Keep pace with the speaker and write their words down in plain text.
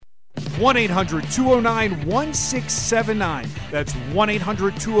1-800-209-1679. That's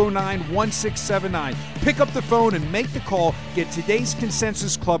 1-800-209-1679. Pick up the phone and make the call. Get today's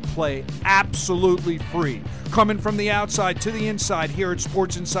Consensus Club play absolutely free. Coming from the outside to the inside here at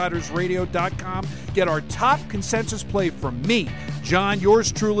SportsInsidersRadio.com. Get our top consensus play from me, John,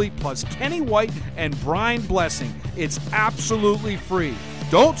 yours truly, plus Kenny White and Brian Blessing. It's absolutely free.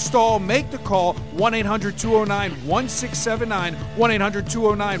 Don't stall. Make the call. 1-800-209-1679.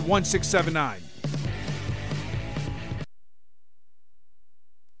 1-800-209-1679.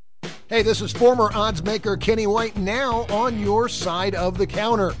 Hey, this is former odds maker Kenny White, now on your side of the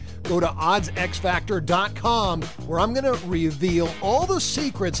counter. Go to oddsxfactor.com, where I'm going to reveal all the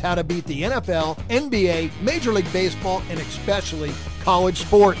secrets how to beat the NFL, NBA, Major League Baseball, and especially college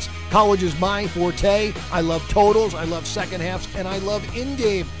sports. College is my forte. I love totals, I love second halves, and I love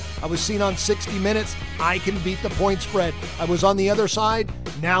in-game. I was seen on 60 Minutes. I can beat the point spread. I was on the other side.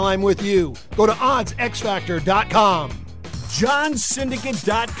 Now I'm with you. Go to oddsxfactor.com.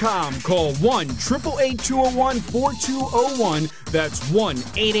 JohnSyndicate.com. Call 1-888-201-4201. That's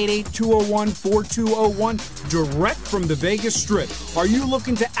 1-888-201-4201. Direct from the Vegas Strip. Are you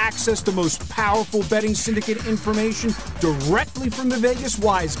looking to access the most powerful betting syndicate information directly from the Vegas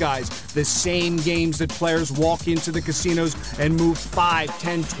Wise Guys? The same games that players walk into the casinos and move 5,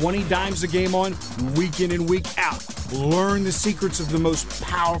 10, 20 dimes a game on week in and week out. Learn the secrets of the most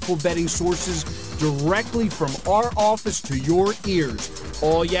powerful betting sources directly from our office to your ears.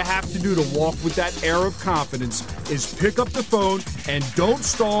 All you have to do to walk with that air of confidence is pick up the phone and don't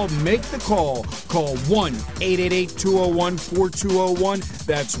stall. Make the call. Call 1-888-201-4201.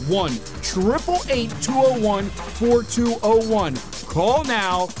 That's 1-888-201-4201. Call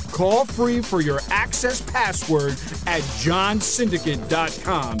now. Call free for your access password at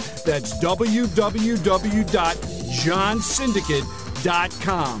johnsyndicate.com. That's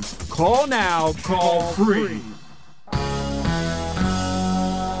www.johnsyndicate.com. Call now. Call free.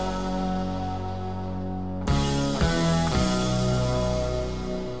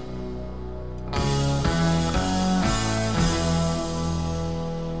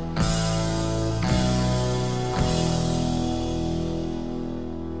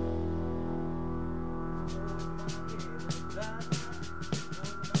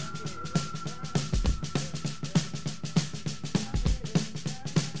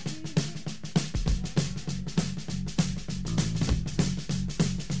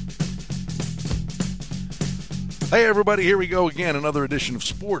 Hey everybody, here we go again, another edition of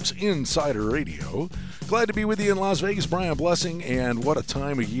Sports Insider Radio. Glad to be with you in Las Vegas, Brian Blessing, and what a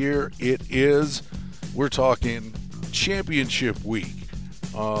time of year it is. We're talking championship week,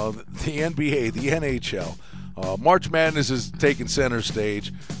 the NBA, the NHL. March Madness is taking center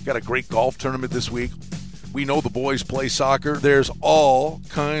stage. Got a great golf tournament this week. We know the boys play soccer. There's all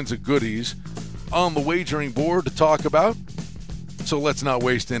kinds of goodies on the wagering board to talk about. So let's not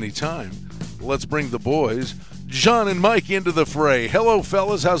waste any time. Let's bring the boys, John and Mike, into the fray. Hello,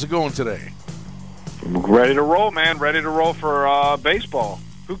 fellas. How's it going today? Ready to roll, man. Ready to roll for baseball.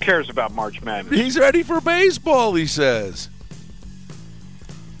 Who cares about March Madness? He's ready for baseball, he says.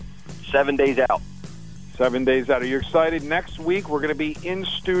 7 days out. 7 days out. Are you excited? Next week we're going to be in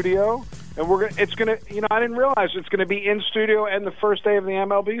studio, and I didn't realize it's going to be in studio and the first day of the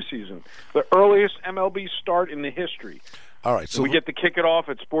MLB season, the earliest MLB start in the history. All right, so we get to kick it off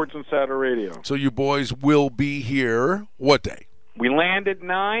at Sports Insider Radio. So you boys will be here what day? We land at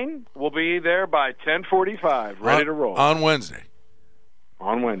 9. We'll be there by 10:45, ready to roll. On Wednesday.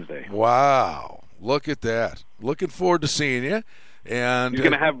 On Wednesday. Wow. Look at that. Looking forward to seeing you. And he's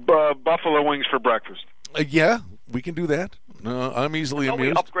going to have buffalo wings for breakfast. Yeah, we can do that. I'm easily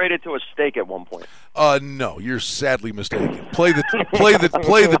amused. We upgraded to a steak at one point. No, you're sadly mistaken. Play the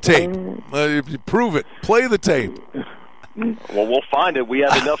tape. Prove it. Play the tape. Well, we'll find it. We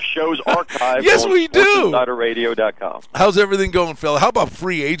have enough shows archived. Yes, we do. SportsInsiderRadio.com. How's everything going, fella? How about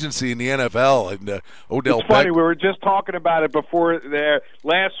free agency in the NFL and Odell It's funny. Beckham? We were just talking about it before there.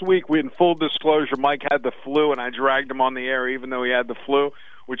 Last week, in full disclosure, Mike had the flu, and I dragged him on the air even though he had the flu,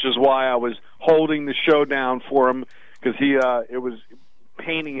 which is why I was holding the show down for him because it was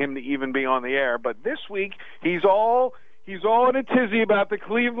paining him to even be on the air. But this week, he's all in a tizzy about the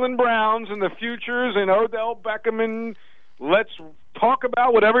Cleveland Browns and the futures and Odell Beckham, and let's talk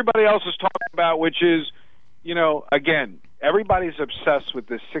about what everybody else is talking about, which is, again, everybody's obsessed with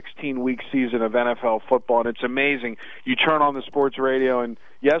this 16-week season of NFL football, and it's amazing. You turn on the sports radio, and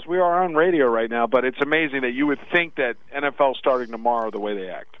yes, we are on radio right now, but it's amazing that you would think that NFL starting tomorrow the way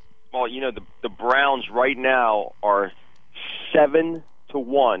they act. Well, the Browns right now are 7-1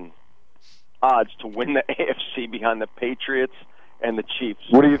 odds to win the AFC behind the Patriots and the Chiefs.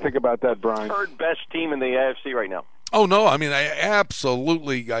 What do you think about that, Brian? Third best team in the AFC right now. Oh, no, I mean,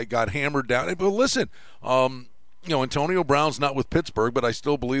 I got hammered down. But listen, Antonio Brown's not with Pittsburgh, but I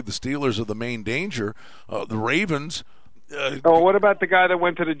still believe the Steelers are the main danger. The Ravens. What about the guy that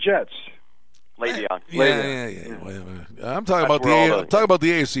went to the Jets? Le'Veon. Yeah. I'm talking about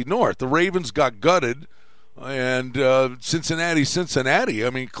the AFC North. The Ravens got gutted, and Cincinnati. I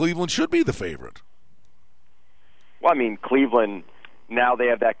mean, Cleveland should be the favorite. Well, I mean, Cleveland, now they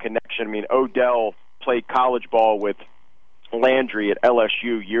have that connection. I mean, Odell played college ball with Landry at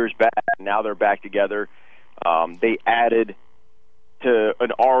LSU years back. Now they're back together. They added to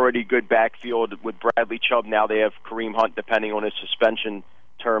an already good backfield with Bradley Chubb. Now they have Kareem Hunt, depending on his suspension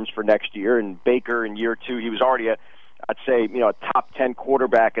terms for next year. And Baker in year 2, he was already a top 10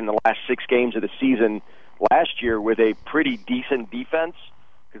 quarterback in the last 6 games of the season last year with a pretty decent defense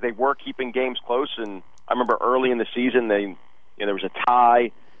because they were keeping games close. And I remember early in the season, there was a tie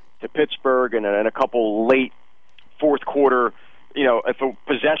to Pittsburgh and a couple late fourth quarter, if a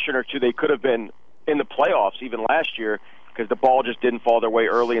possession or two, they could have been in the playoffs even last year because the ball just didn't fall their way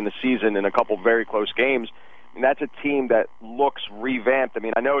early in the season in a couple very close games. And that's a team that looks revamped. I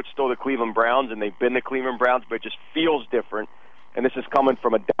mean, I know it's still the Cleveland Browns, and they've been the Cleveland Browns, but it just feels different. And this is coming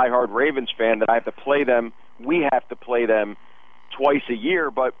from a diehard Ravens fan that I have to play them. We have to play them twice a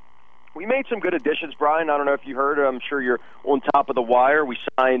year, but we made some good additions, Brian. I don't know if you heard. I'm sure you're on top of the wire. We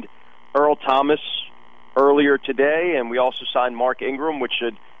signed Earl Thomas earlier today, and we also signed Mark Ingram, which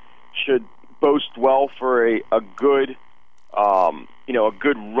should boast well for a good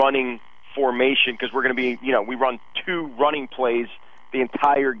running formation because we're going to be, we run 2 running plays the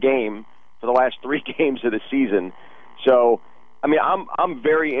entire game for the last 3 games of the season. So, I mean, I'm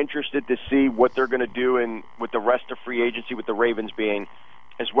very interested to see what they're going to do with the rest of free agency, with the Ravens being,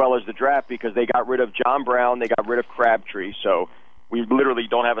 as well as the draft, because they got rid of John Brown, they got rid of Crabtree, so we literally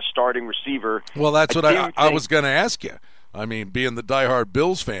don't have a starting receiver. Well, that's what I was going to ask you. I mean, being the diehard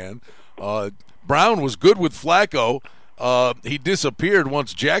Bills fan, Brown was good with Flacco. He disappeared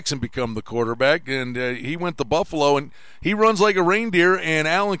once Jackson became the quarterback, and he went to Buffalo, and he runs like a reindeer, and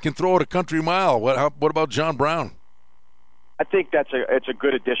Allen can throw it a country mile. What about John Brown? I think it's a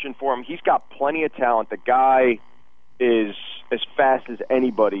good addition for him. He's got plenty of talent. The guy is as fast as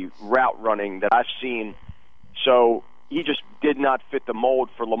anybody route running that I've seen. So he just did not fit the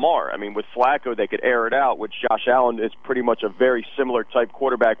mold for Lamar. I mean, with Flacco, they could air it out, which Josh Allen is pretty much a very similar type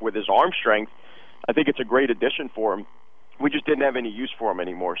quarterback with his arm strength. I think it's a great addition for him. We just didn't have any use for him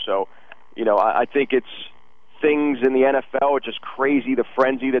anymore. So, I think it's things in the NFL. It's just crazy, the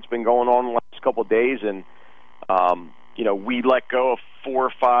frenzy that's been going on the last couple of days. And, we let go of 4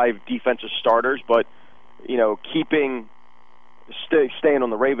 or 5 defensive starters, but, staying on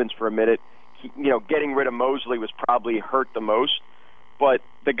the Ravens for a minute, getting rid of Mosley was probably hurt the most. But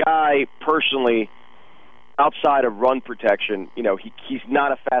the guy, personally, outside of run protection, he's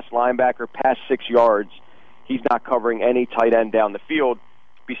not a fast linebacker. Past 6 yards, he's not covering any tight end down the field.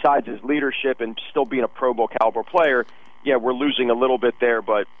 Besides his leadership and still being a Pro Bowl caliber player, yeah, we're losing a little bit there,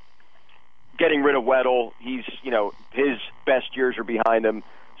 but getting rid of Weddle, he's, his best years are behind him.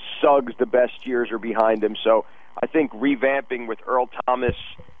 Suggs, the best years are behind him. So I think revamping with Earl Thomas,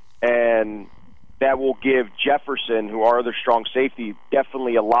 and that will give Jefferson, who are other strong safety,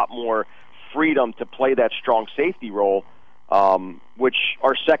 definitely a lot more freedom to play that strong safety role, which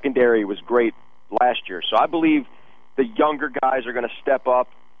our secondary was great last year. So I believe the younger guys are going to step up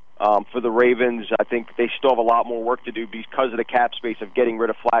for the Ravens. I think they still have a lot more work to do because of the cap space of getting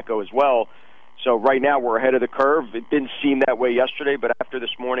rid of Flacco as well. So right now we're ahead of the curve. It didn't seem that way yesterday, but after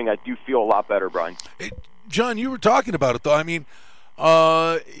this morning I do feel a lot better, Brian. Hey, John, you were talking about it, though. I mean,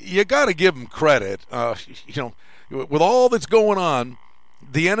 you got to give them credit. With all that's going on,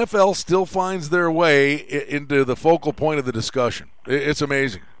 the NFL still finds their way into the focal point of the discussion. It's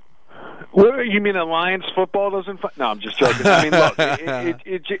amazing. Well, you mean Alliance football doesn't? No, I'm just joking. I mean, look,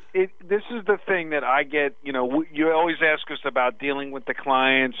 this is the thing that I get. You always ask us about dealing with the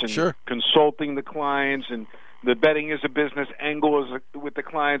clients and Sure. consulting the clients, and the betting is a business angle is with the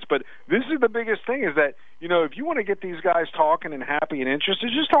clients. But this is the biggest thing: is that if you want to get these guys talking and happy and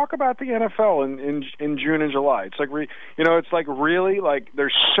interested, just talk about the NFL in June and July. It's like it's like really like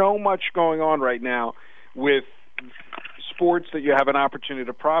there's so much going on right now with sports that you have an opportunity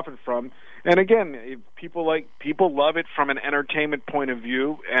to profit from. And again, people love it from an entertainment point of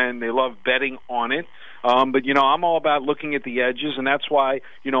view, and they love betting on it. But I'm all about looking at the edges, and that's why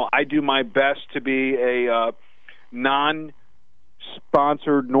I do my best to be a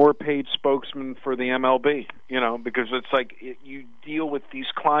non-sponsored nor paid spokesman for the MLB. Because it's like you deal with these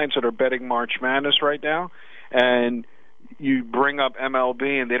clients that are betting March Madness right now, and you bring up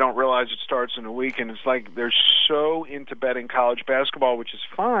MLB and they don't realize it starts in a week, and it's like they're so into betting college basketball, which is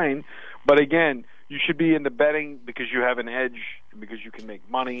fine. But again, you should be into betting because you have an edge, because you can make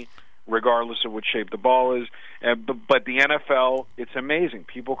money regardless of what shape the ball is. But the NFL, it's amazing.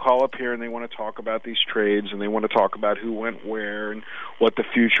 People call up here and they want to talk about these trades, and they want to talk about who went where and what the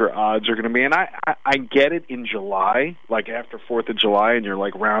future odds are going to be. And I get it in July, like after 4th of July, and you're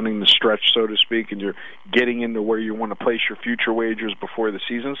like rounding the stretch, so to speak, and you're getting into where you want to place your future wagers before the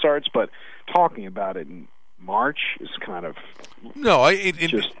season starts. But talking about it in March is kind of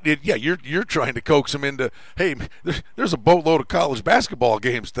you're trying to coax them into, hey, there's a boatload of college basketball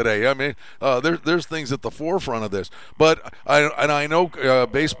games today. I mean, there's things at the forefront of this, but I know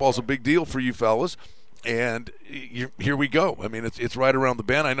baseball's a big deal for you fellas, and here we go. I mean, it's right around the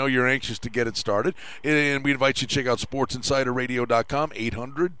bend. I know you're anxious to get it started, and we invite you to check out SportsInsiderRadio.com,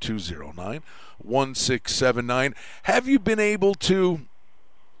 800-209-1679. Have you been able to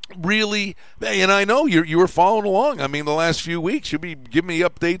really, and I know you were following along. I mean, the last few weeks, you'll be giving me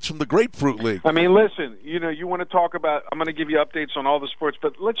updates from the Grapefruit League. I mean, listen, you want to talk about, I'm going to give you updates on all the sports,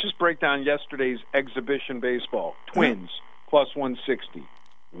 but let's just break down yesterday's exhibition baseball. Twins, plus 160,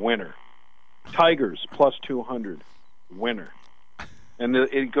 winner. Tigers, plus 200, winner. And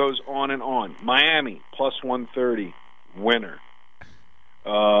it goes on and on. Miami, plus 130, winner.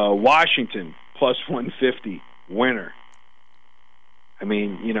 Washington, plus 150, winner. I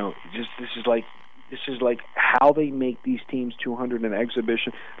mean, this is like how they make these teams 200 in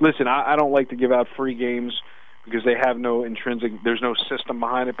exhibition. Listen, I don't like to give out free games because they have no there's no system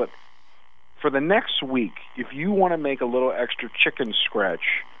behind it. But for the next week, if you want to make a little extra chicken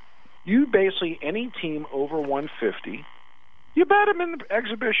scratch, you basically, any team over 150, you bet them in the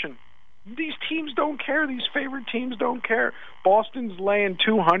exhibition. These teams don't care. These favorite teams don't care. Boston's laying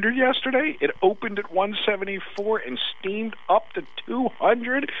 200 yesterday. It opened at 174 and steamed up to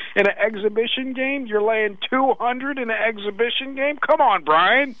 200 in an exhibition game. You're laying 200 in an exhibition game? Come on,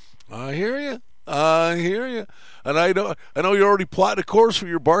 Brian. I hear you. And I know you're already plotting a course for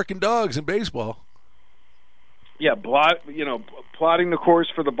your barking dogs in baseball. Yeah, plotting the course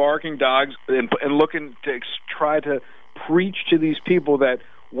for the barking dogs and looking to try to preach to these people that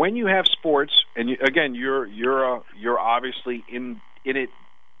when you have sports, and you're obviously in it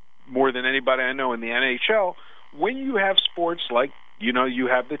more than anybody I know in the NHL. When you have sports like you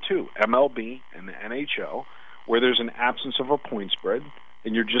have the two, MLB and the NHL, where there's an absence of a point spread,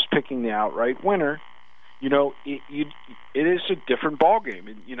 and you're just picking the outright winner. It is a different ball game.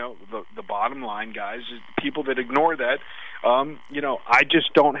 And, the bottom line, guys, is people that ignore that. I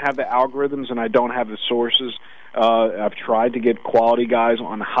just don't have the algorithms and I don't have the sources. I've tried to get quality guys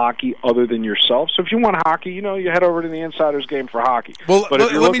on hockey other than yourself. So if you want hockey, you head over to the Insider's Game for hockey. Well,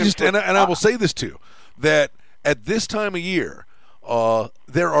 let me just, and I will say this too, that at this time of year,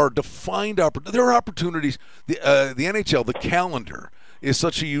 there are opportunities. The NHL, the calendar, is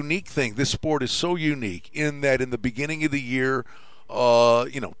such a unique thing. This sport is so unique in that in the beginning of the year,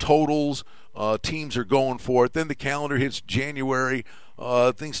 totals, teams are going for it. Then the calendar hits January.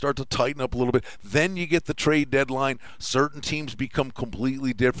 Things start to tighten up a little bit. Then you get the trade deadline. Certain teams become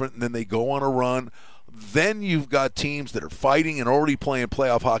completely different, and then they go on a run. Then you've got teams that are fighting and already playing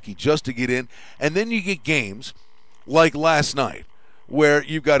playoff hockey just to get in. And then you get games like last night where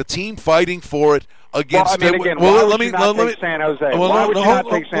you've got a team fighting for it against. Let me take San Jose. Why would you not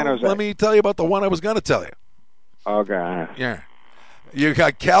take San Jose? Let me tell you about the one I was going to tell you. Okay. Yeah. You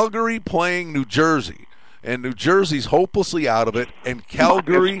got Calgary playing New Jersey, and New Jersey's hopelessly out of it. And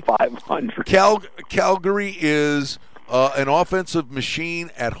Calgary, Calgary is an offensive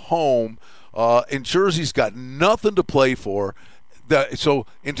machine at home, and Jersey's got nothing to play for. So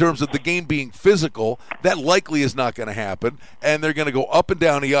in terms of the game being physical, that likely is not going to happen, and they're going to go up and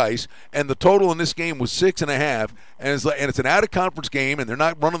down the ice. And the total in this game was 6.5, and it's an out-of-conference game, and they're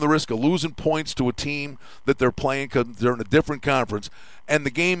not running the risk of losing points to a team that they're playing because they're in a different conference. And the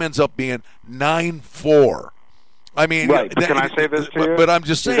game ends up being 9-4. I mean, right. But can I say this to you? But I'm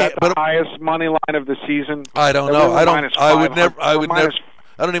just saying, is that the highest money line of the season? I don't know. I would never. I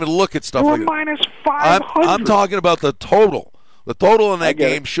don't even look at stuff like that. Minus 500. I'm talking about the total. The total in that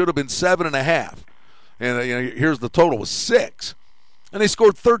game should have been 7.5, and here's the total was 6, and they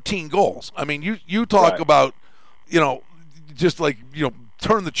scored 13 goals. I mean, you talk about, just like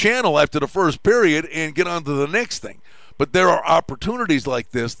turn the channel after the first period and get on to the next thing. But there are opportunities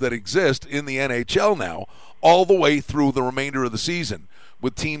like this that exist in the NHL now, all the way through the remainder of the season,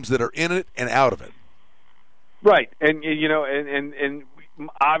 with teams that are in it and out of it. Right, and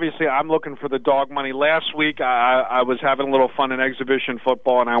obviously I'm looking for the dog money. Last week I was having a little fun in exhibition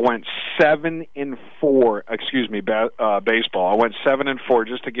football, and I went 7-4. Excuse me, baseball. I went 7-4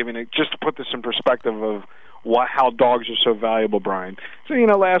 just to put this in perspective of how dogs are so valuable, Brian. So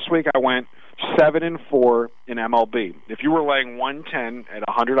last week I went 7-4 in MLB. If you were laying 110 at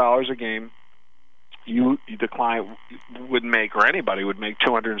 $100 a game, the client would make, or anybody would make,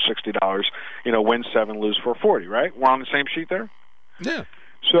 $260. Win 7, lose 440. Right? We're on the same sheet there. Yeah.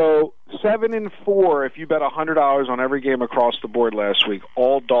 So 7-4. If you bet $100 on every game across the board last week,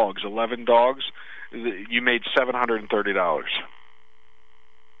 all dogs, 11 dogs, you made $730.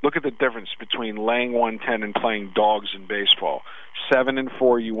 Look at the difference between laying 110 and playing dogs in baseball.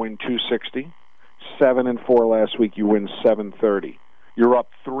 7-4, you win $260. 7-4 last week, you win $730. You're up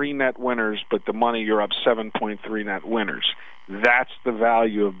 3 net winners, but the money you're up 7.3 net winners. That's the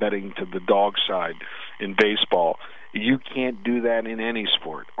value of betting to the dog side in baseball. You can't do that in any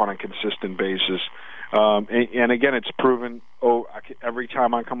sport on a consistent basis. And again, it's proven. Every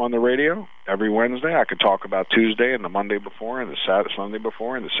time I come on the radio, every Wednesday, I could talk about Tuesday and the Monday before and the Sunday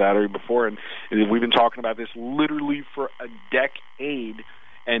before and the Saturday before. And we've been talking about this literally for a decade.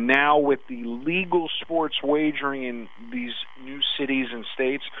 And now with the legal sports wagering in these new cities and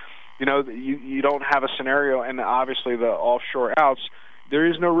states, you don't have a scenario, and obviously the offshore outs, there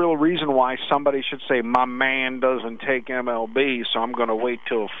is no real reason why somebody should say, my man doesn't take MLB, so I'm going to wait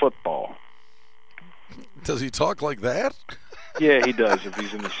till football. Does he talk like that? Yeah, he does if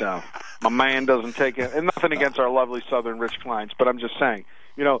he's in the South. My man doesn't take it. And nothing against our lovely Southern rich clients, but I'm just saying,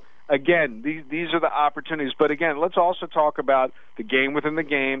 again, these are the opportunities. But again, let's also talk about the game within the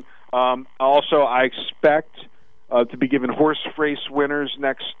game. Also, I expect to be given horse race winners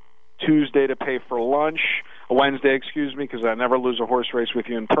next Tuesday to pay for lunch. Wednesday, because I never lose a horse race with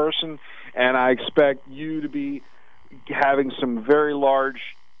you in person. And I expect you to be having some very large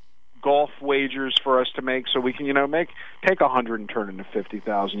golf wagers for us to make, so we can, take 100 and turn into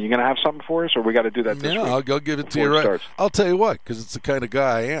 50,000. You going to have something for us, or we got to do that this week? I'll go give it to you right. Starts. I'll tell you what, because it's the kind of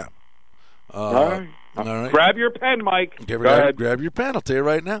guy I am. All right. Grab your pen, Mike. Go ahead. Grab your pen. I'll tell you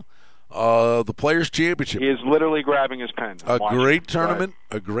right now. The Players' Championship. He is literally grabbing his pen. A great tournament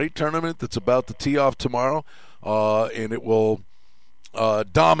that's about to tee off tomorrow, and it will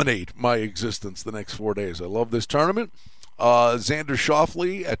dominate my existence the next 4 days. I love this tournament. Xander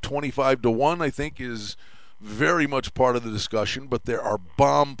Schauffele at 25-1, I think, is very much part of the discussion, but there are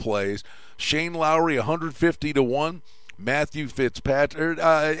bomb plays. Shane Lowry 150-1. Matthew Fitzpatrick.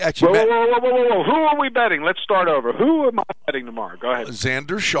 Whoa. Who are we betting? Let's start over. Who am I betting tomorrow? Go ahead.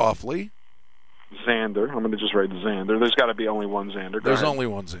 Xander Schauffele. Xander. I'm going to just write Xander. There's got to be only one Xander. There's only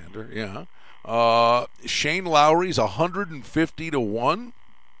one Xander, yeah. Shane Lowry's 150-1.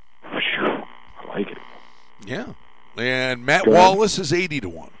 I like it. Yeah. And Matt Wallace is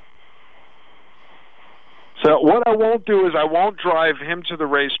 80-1. So what I won't do is I won't drive him to the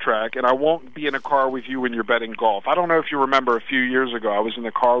racetrack, and I won't be in a car with you when you're betting golf. I don't know if you remember a few years ago, I was in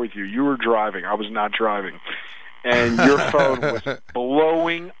the car with you. You were driving. I was not driving. And your phone was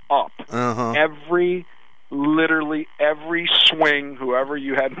blowing up. Literally every swing, whoever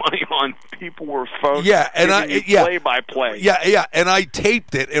you had money on, people were phone. Yeah, and play by play. Yeah, and I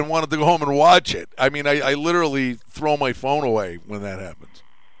taped it and wanted to go home and watch it. I mean, I literally throw my phone away when that happens.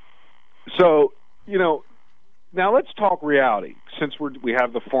 So, now let's talk reality, since we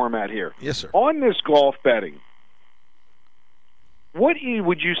have the format here. Yes, sir. On this golf betting, what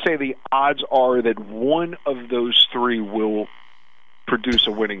would you say the odds are that one of those three will produce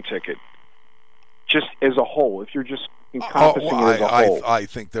a winning ticket? Just as a whole, if you're just encompassing it as a whole. I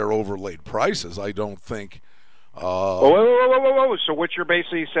think they're overlaid prices. I don't think... Whoa. So what you're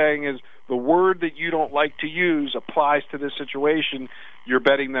basically saying is the word that you don't like to use applies to this situation. You're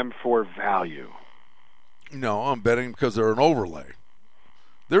betting them for value. No, I'm betting because they're an overlay.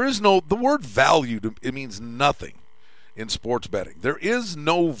 There is the word value, it means nothing in sports betting. There is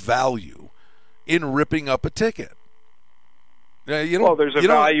no value in ripping up a ticket. There's a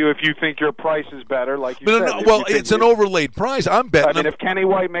value if you think your price is better, like you said. It's an overlaid price. I'm betting. I mean, if Kenny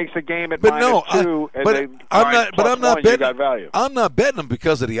White makes a game at -2, I'm not betting. You got value. I'm not betting them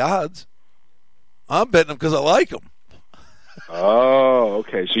because of the odds. I'm betting them because I like them. Oh,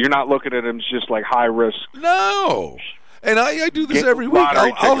 okay. So you're not looking at them just like high risk. No, and I do this every week.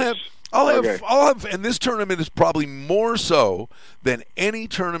 I'll have, and this tournament is probably more so than any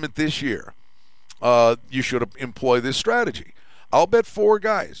tournament this year. You should employ this strategy. I'll bet 4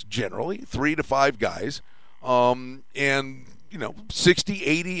 guys, generally 3 to 5 guys, and 60,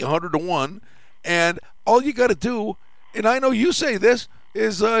 80, 100-1, and all you got to do, and I know you say this,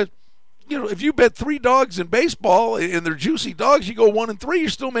 is if you bet 3 dogs in baseball and they're juicy dogs, you go 1-3, you're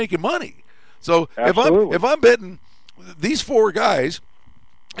still making money. So if I'm betting these 4 guys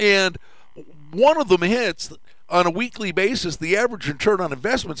and one of them hits on a weekly basis, the average return on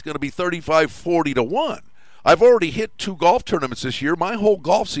investment is going to be 35-40 to 1. I've already hit 2 golf tournaments this year. My whole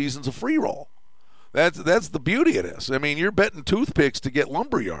golf season's a free roll. That's the beauty of this. I mean, you're betting toothpicks to get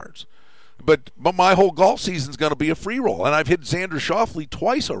lumber yards. But my whole golf season's going to be a free roll. And I've hit Xander Schauffele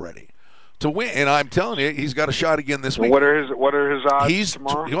twice already to win. And I'm telling you, he's got a shot again this week. What are his odds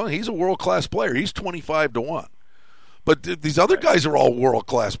tomorrow? He's a world-class player. He's 25 to 1. But these other guys are all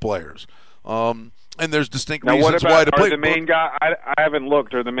world-class players. And there's distinct reasons why to play. Are the main guy? I haven't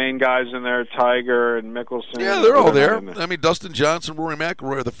looked. Are the main guys in there Tiger and Mickelson? Yeah, they're all there. I mean, Dustin Johnson, Rory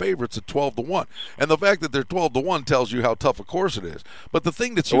McIlroy are the favorites at 12 to 1. And the fact that they're 12 to 1 tells you how tough a course it is. But the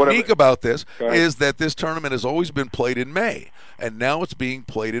thing that's unique about this is that this tournament has always been played in May, and now it's being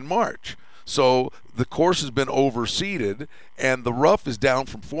played in March. So the course has been overseeded, and the rough is down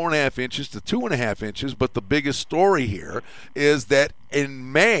from 4.5 inches to 2.5 inches. But the biggest story here is that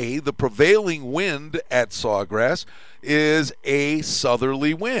in May, the prevailing wind at Sawgrass is a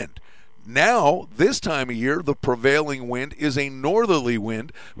southerly wind. Now, this time of year, the prevailing wind is a northerly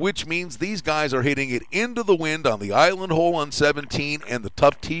wind, which means these guys are hitting it into the wind on the island hole on 17 and the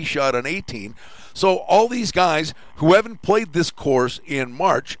tough tee shot on 18. So all these guys who haven't played this course in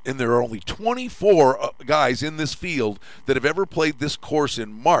March, and there are only 24 guys in this field that have ever played this course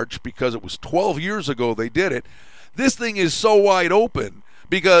in March because it was 12 years ago they did it, this thing is so wide open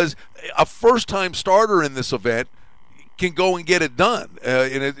because a first-time starter in this event can go and get it done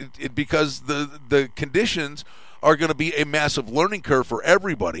because the conditions are going to be a massive learning curve for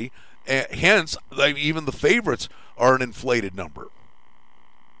everybody. Hence, even the favorites are an inflated number.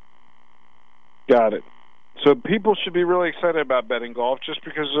 Got it. So people should be really excited about betting golf just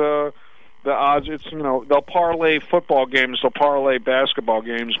because the odds. It's they'll parlay football games, they'll parlay basketball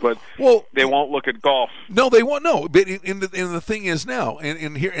games, but they won't look at golf. No, they won't. No, but the thing is now,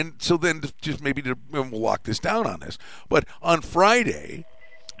 and so then just maybe we'll lock this down on this. But on Friday,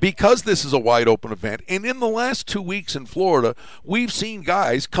 because this is a wide open event, and in the last 2 weeks in Florida, we've seen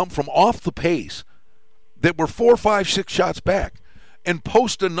guys come from off the pace that were 4, 5, 6 shots back and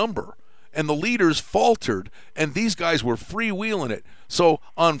post a number. And the leaders faltered, and these guys were freewheeling it. So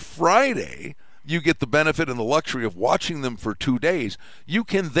on Friday, you get the benefit and the luxury of watching them for 2 days. You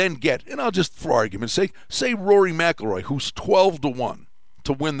can then get, and I'll just, for argument's sake, say Rory McIlroy, who's 12 to 1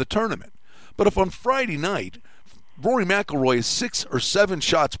 to win the tournament. But if on Friday night, Rory McIlroy is 6 or 7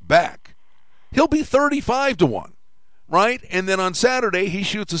 shots back, he'll be 35 to 1, right? And then on Saturday, he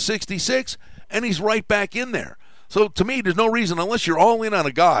shoots a 66, and he's right back in there. So to me, there's no reason, unless you're all in on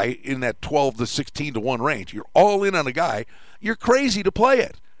a guy in that 12 to 16 to 1 range, you're all in on a guy, you're crazy to play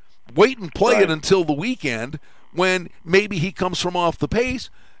it. Wait and play it until the weekend when maybe he comes from off the pace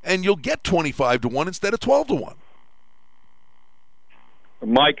and you'll get 25 to 1 instead of 12 to 1.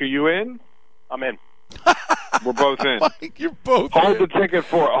 Mike, are you in? I'm in. We're both in. Mike, you're both Hold in. the ticket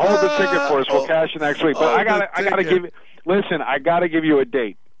for us. We'll cash it next week. But I gotta give you a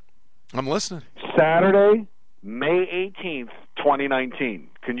date. I'm listening. Saturday, May 18th, 2019.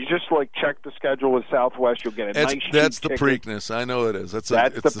 Can you just check the schedule with Southwest? You'll get a nice That's the ticket. Preakness. I know it is. It's the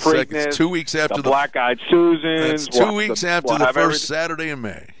Preakness. It's 2 weeks after the Black Eyed Susans. That's 2 weeks after the first Saturday in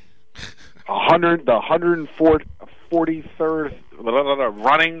May. The 143rd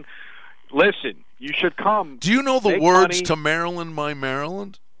running. Listen, you should come. Do you know the words to Maryland, My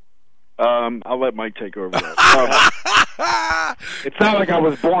Maryland? I'll let Mike take over that. It's not like I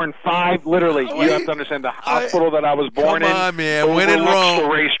was born literally. You have to understand the hospital that I was born in. Come on, man. When in Rome. The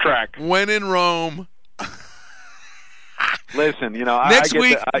racetrack. When in Rome. Listen, next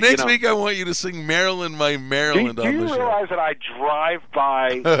week I want you to sing Maryland, My Maryland on the show. Do you realize that I drive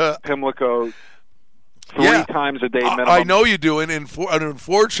by Pimlico three times a day minimum? I know you do, and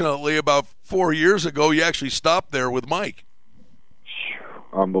unfortunately, about 4 years ago, you actually stopped there with Mike.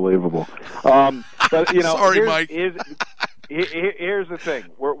 Unbelievable. But sorry, Mike. Here's the thing: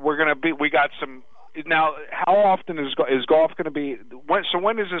 we're gonna be. We got some now. How often is golf going to be?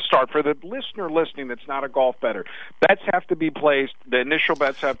 When does it start? For the listener listening, that's not a golf bettor, bets have to be placed. The initial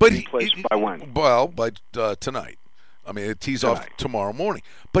bets have to be placed by when? Well, by tonight. I mean, it tees off tomorrow morning.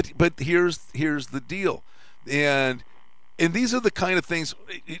 But here's the deal, and these are the kind of things.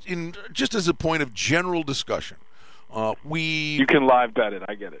 Just as a point of general discussion. You can live bet it.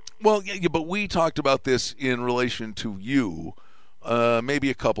 I get it. Well, yeah, but we talked about this in relation to you maybe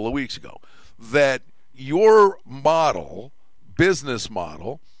a couple of weeks ago, that your business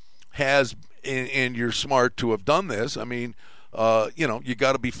model has, and you're smart to have done this. I mean, you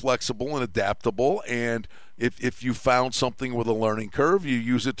got to be flexible and adaptable. And if you found something with a learning curve, you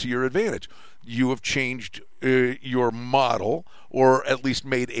use it to your advantage. You have changed your model, or at least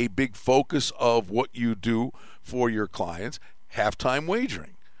made a big focus of what you do for your clients. Halftime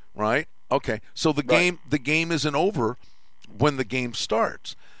wagering, right? Okay, so the game isn't over when the game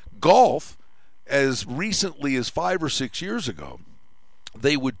starts. Golf, as recently as 5 or 6 years ago,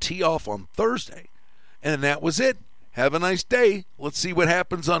 they would tee off on Thursday, and that was it. Have a nice day. Let's see what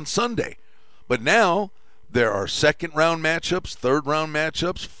happens on Sunday. But now there are second-round matchups, third-round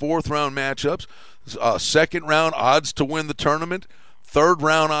matchups, fourth-round matchups, second-round odds to win the tournament,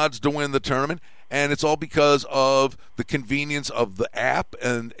 third-round odds to win the tournament, and it's all because of the convenience of the app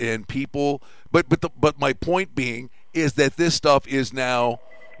and people. But my point being is that this stuff is now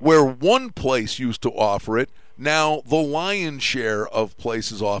where one place used to offer it. Now the lion's share of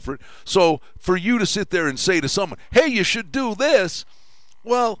places offer it. So for you to sit there and say to someone, hey, you should do this,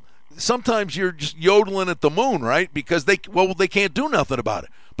 well, sometimes you're just yodeling at the moon, right? Because they can't do nothing about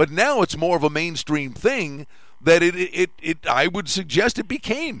it. But now it's more of a mainstream thing that it I would suggest it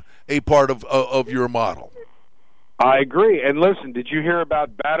became a part of your model. I agree. And listen, did you hear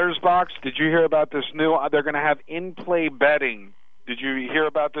about Batter's Box? Did you hear about this new? They're going to have in-play betting. Did you hear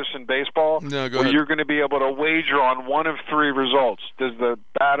about this in baseball? No, go where ahead. You're going to be able to wager on one of three results. Does the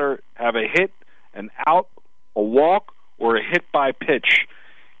batter have a hit, an out, a walk, or a hit by pitch?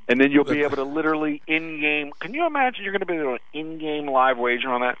 And then you'll be able to literally in-game. Can you imagine you're going to be able to in-game live wager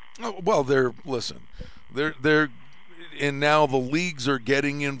on that? Well, they're and now the leagues are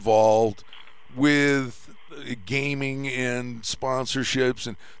getting involved with gaming and sponsorships,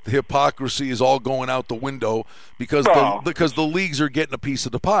 and the hypocrisy is all going out the window because the leagues are getting a piece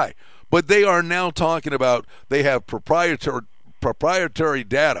of the pie. But they are now talking about they have proprietary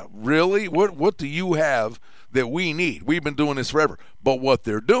data. Really? What do you have that we need? We've been doing this forever. But what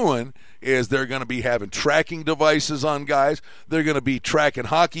they're doing is they're going to be having tracking devices on guys. They're going to be tracking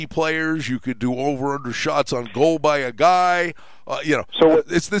hockey players. You could do over/under shots on goal by a guy.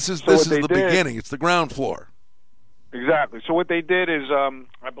 This is the beginning. It's the ground floor. Exactly. So what they did is,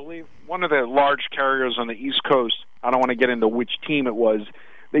 I believe one of the large carriers on the East Coast. I don't want to get into which team it was.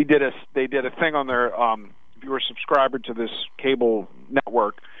 They did a thing on their. If you were a subscriber to this cable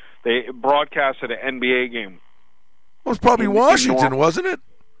network, they broadcasted an NBA game. Well, it's probably Washington, wasn't it?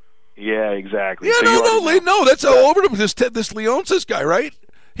 Yeah, exactly. Yeah, so no, that's all over this Leonsis guy, right?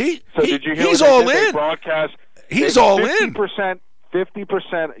 Did you hear he's all in. Broadcast. He's all in. 50%.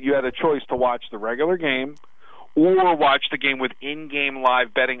 You had a choice to watch the regular game or watch the game with in-game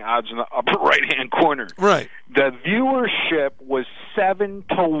live betting odds in the upper right-hand corner. Right. The viewership was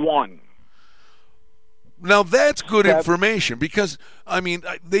 7-1. Now that's good information because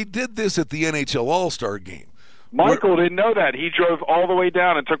they did this at the NHL All-Star game. Michael didn't know that. He drove all the way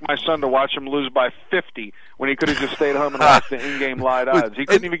down and took my son to watch him lose by 50 when he could have just stayed home and watched the in-game live odds. He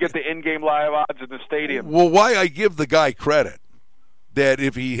couldn't even get the in-game live odds at the stadium. Well, why I give the guy credit that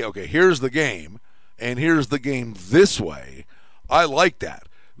if here's the game and here's the game this way, I like that.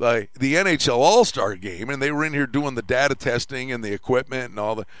 The NHL All-Star game, and they were in here doing the data testing and the equipment and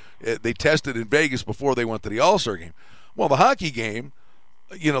all they tested in Vegas before they went to the All-Star game. Well, the hockey game,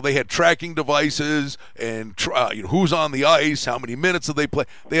 they had tracking devices and who's on the ice, how many minutes did they play.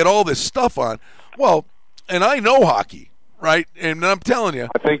 They had all this stuff on. Well, and I know hockey, right? And I'm telling you.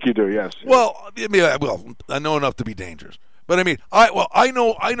 I think you do, yes. Well, I know enough to be dangerous. But I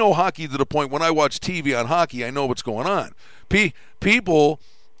know hockey to the point when I watch TV on hockey, I know what's going on. People,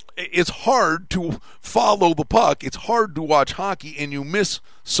 it's hard to follow the puck. It's hard to watch hockey, and you miss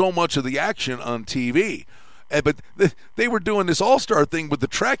so much of the action on TV. But they were doing this all-star thing with the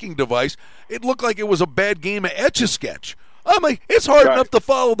tracking device. It looked like it was a bad game of Etch-a-Sketch. I'm like, it's hard enough to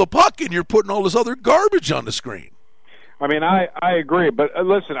follow the puck, and you're putting all this other garbage on the screen. I agree. But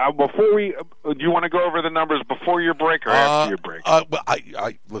listen, before do you want to go over the numbers before your break or after your break?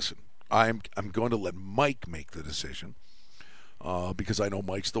 Listen, I'm going to let Mike make the decision because I know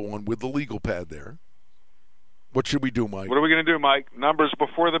Mike's the one with the legal pad there. What should we do, Mike? What are we going to do, Mike? Numbers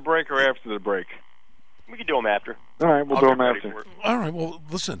before the break or after the break? We can do them after. All right, we'll do them after. All right, well,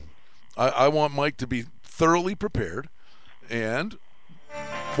 listen, I want Mike to be thoroughly prepared, and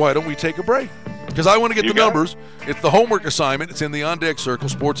why don't we take a break? Because I want to get the numbers. It's the homework assignment. It's in the On Deck Circle,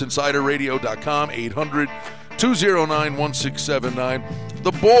 sportsinsiderradio.com, 800-209-1679.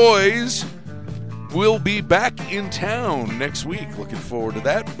 The boys will be back in town next week. Looking forward to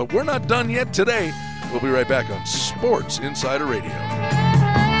that, but we're not done yet today. We'll be right back on Sports Insider Radio.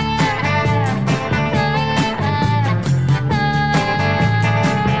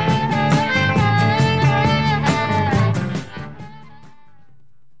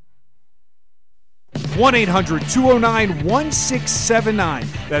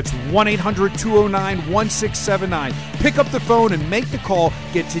 1-800-209-1679. That's 1-800-209-1679. Pick up the phone and make the call.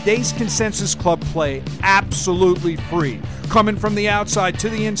 Get today's Consensus Club play absolutely free. Coming from the outside to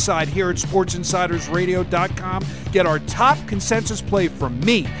the inside here at SportsInsidersRadio.com. Get our top consensus play from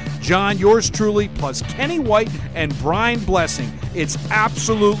me, John, yours truly, plus Kenny White and Brian Blessing. It's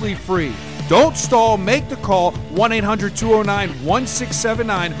absolutely free. Don't stall. Make the call.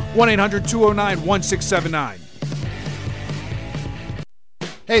 1-800-209-1679. 1-800-209-1679.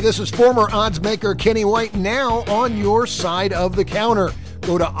 Hey, this is former odds maker Kenny White, now on your side of the counter.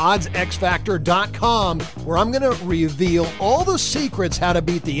 Go to oddsxfactor.com, where I'm going to reveal all the secrets how to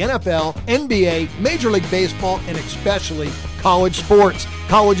beat the NFL, NBA, Major League Baseball, and especially college sports.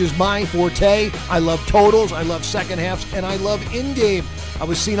 College is my forte. I love totals, I love second halves, and I love in-game. I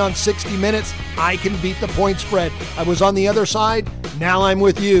was seen on 60 Minutes. I can beat the point spread. I was on the other side. Now I'm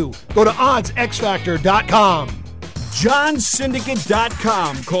with you. Go to oddsxfactor.com.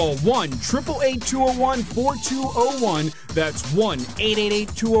 JohnSyndicate.com. Call 1-888-201-4201. That's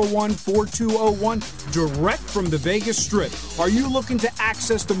 1-888-201-4201. Direct from the Vegas Strip. Are you looking to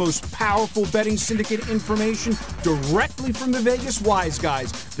access the most powerful betting syndicate information directly from the Vegas Wise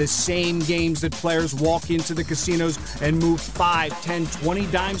Guys? The same games that players walk into the casinos and move 5, 10, 20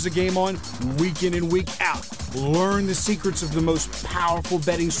 dimes a game on week in and week out. Learn the secrets of the most powerful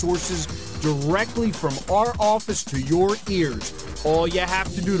betting sources directly from our office to your ears. All you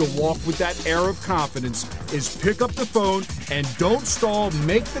have to do to walk with that air of confidence is pick up the phone and don't stall.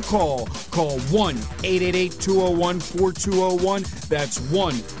 Make the call. Call 1-888-201-4201. That's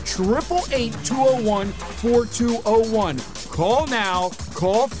 1-888-201-4201. Call now.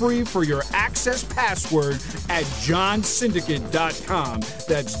 Call free for your access password at johnsyndicate.com.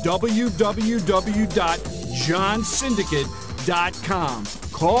 That's www.johnsyndicate.com.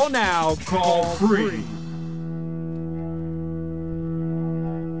 Call now. Call free.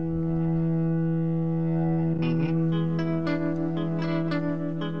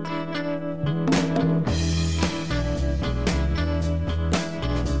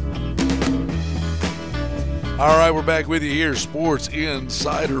 All right, we're back with you here, Sports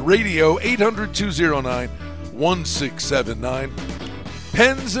Insider Radio, 800-209-1679.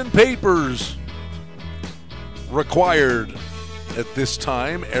 Pens and papers required at this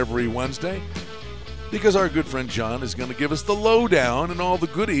time every Wednesday, because our good friend John is going to give us the lowdown and all the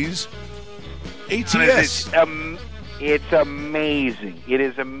goodies. ATS. It's amazing. It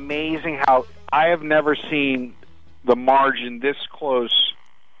is amazing how I have never seen the margin this close,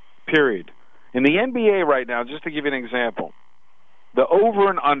 period. In the NBA right now, just to give you an example, the over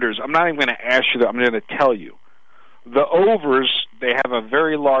and unders, I'm not even going to ask you that, I'm going to tell you. The overs, they have a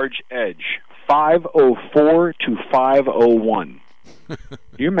very large edge, 504 to 501. Can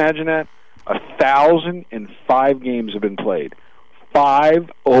you imagine that? 1,005 games have been played.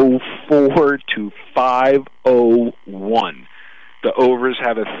 504 to 501. The overs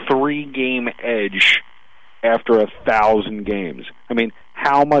have a 3-game edge after 1,000 games. I mean,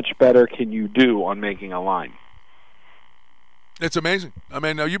 how much better can you do on making a line? It's amazing. I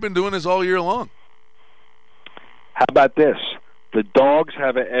mean, now you've been doing this all year long. How about this? The dogs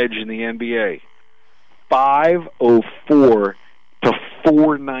have an edge in the NBA. 504 to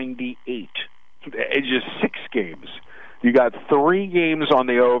 498. The edge is 6 games. You got 3 games on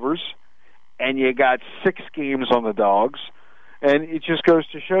the overs, and you got 6 games on the dogs. And it just goes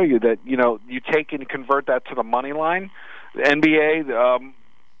to show you that, you know, you take and convert that to the money line. The NBA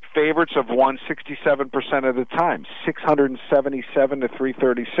favorites have won 67% of the time, 677 to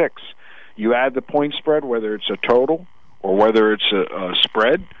 336. You add the point spread, whether it's a total or whether it's a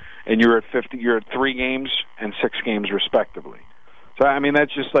spread, and you're at 50. You're at 3 games and 6 games respectively. So I mean,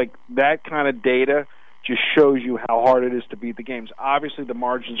 that's just like that kind of data just shows you how hard it is to beat the games. Obviously, the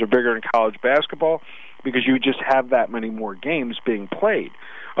margins are bigger in college basketball because you just have that many more games being played.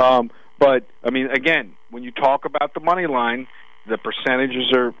 But, I mean, again, when you talk about the money line, the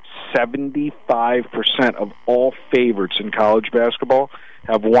percentages are 75% of all favorites in college basketball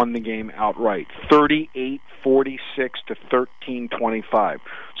have won the game outright, 38-46 to 13-25.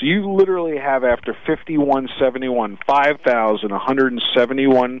 So you literally have, after 51-71,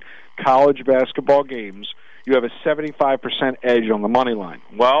 5,171 college basketball games, you have a 75% edge on the money line.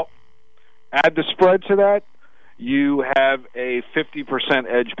 Well, add the spread to that, you have a 50%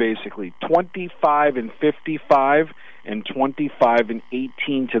 edge, basically. 25-55 and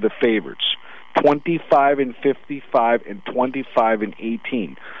 25-18 to the favorites. 25-55 and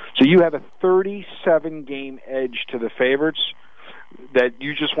 25-18. So you have a 37-game edge to the favorites that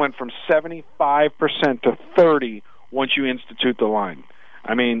you just went from 75% to 30 once you institute the line.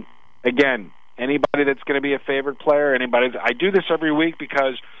 I mean, again, Anybody that's going to be a favorite player, I do this every week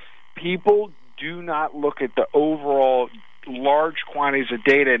because people do not look at the overall large quantities of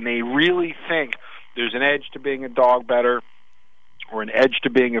data, and they really think there's an edge to being a dog better, or an edge to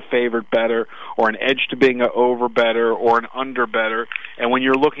being a favorite better, or an edge to being an over better, or an under better. And when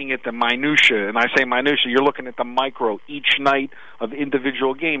you're looking at the minutia, and I say minutia, you're looking at the micro each night of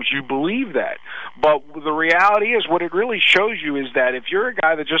individual games, you believe that. But the reality is, what it really shows you is that if you're a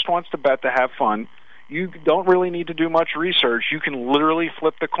guy that just wants to bet to have fun, you don't really need to do much research. You can literally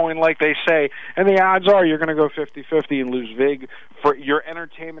flip the coin like they say, and the odds are you're going to go 50-50 and lose VIG. For your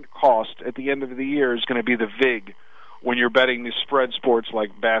entertainment cost at the end of the year is going to be the VIG when you're betting these spread sports like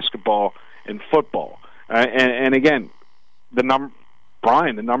basketball and football. And again,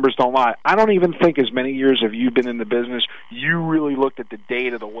 Brian, the numbers don't lie. I don't even think as many years have you been in the business, you really looked at the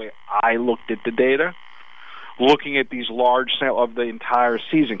data the way I looked at the data, looking at these large sale of the entire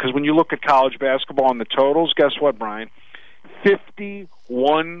season. Because when you look at college basketball and the totals, guess what, Brian?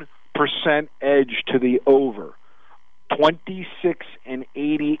 51% edge to the over,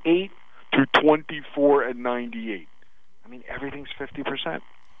 26-88 to 24-98. I mean, everything's 50%.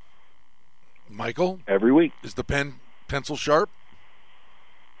 Michael, every week. Is the pencil sharp?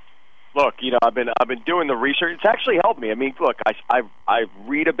 Look, I've been doing the research. It's actually helped me. I mean, look, I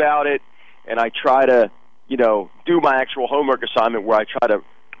read about it, and I try to do my actual homework assignment where I try to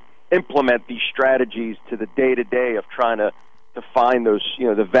implement these strategies to the day-to-day of trying to find those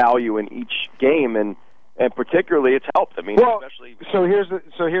the value in each game, and particularly it's helped. I mean, especially. So here's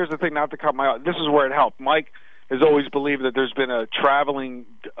the thing. Not to cut this is where it helped. Mike has always believed that there's been a traveling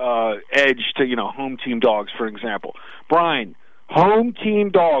edge to home team dogs, for example. Brian, home team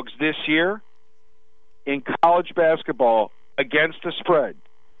dogs this year in college basketball against the spread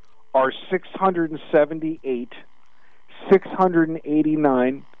are 678,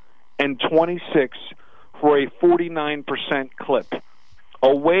 689, and 26 for a 49% clip.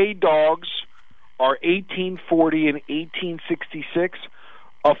 Away dogs are 1840 and 1866,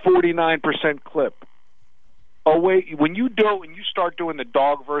 a 49% clip. Away, when you start doing the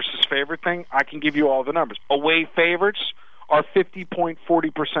dog versus favorite thing, I can give you all the numbers. Away favorites are 50.40%,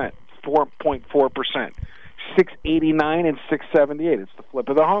 4.4%, 689 and 678. It's the flip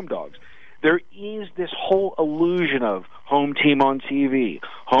of the home dogs. There is this whole illusion of home team on TV,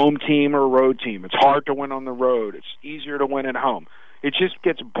 home team or road team. It's hard to win on the road. It's easier to win at home. It just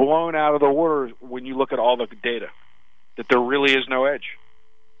gets blown out of the water when you look at all the data, that there really is no edge.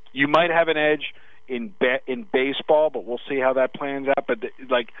 You might have an edge in baseball, but we'll see how that plans out. But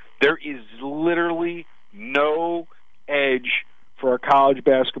there is literally no edge for a college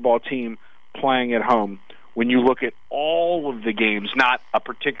basketball team playing at home when you look at all of the games, not a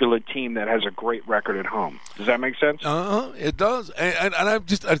particular team that has a great record at home. Does that make sense? It does. And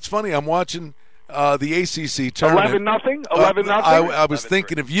it's funny. I'm watching the ACC tournament. 11-0. 11-0. I was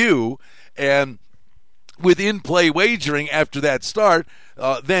thinking of you, and with in-play wagering after that start,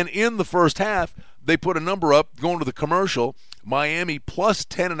 then in the first half, they put a number up going to the commercial. Miami plus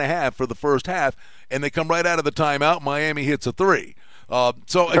 10.5 for the first half, and they come right out of the timeout. Miami hits a 3.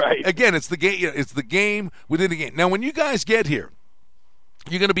 Again, it's the game. It's the game within the game. Now, when you guys get here,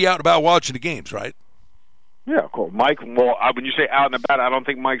 you're going to be out and about watching the games, right? Yeah, cool. Mike, well, when you say out and about, I don't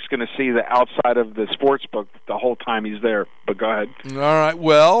think Mike's going to see the outside of the sports book the whole time he's there. But go ahead. All right.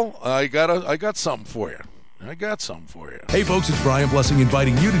 Well, I got something for you. Hey, folks, it's Brian Blessing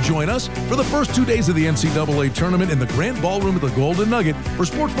inviting you to join us for the first 2 days of the NCAA tournament in the Grand Ballroom at the Golden Nugget for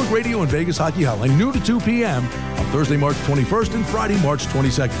Sportsbook Radio and Vegas Hockey Hotline, noon to 2 p.m. on Thursday, March 21st and Friday, March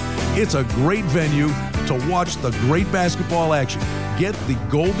 22nd. It's a great venue to watch the great basketball action. Get the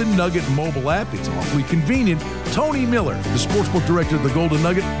Golden Nugget mobile app. It's awfully convenient. Tony Miller, the sportsbook director of the Golden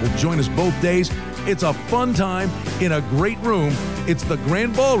Nugget, will join us both days. It's a fun time in a great room. It's the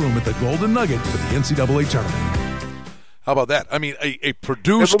Grand Ballroom at the Golden Nugget for the NCAA tournament. How about that? I mean, a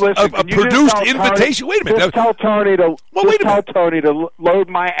produced invitation. Wait a minute. Just tell Tony to load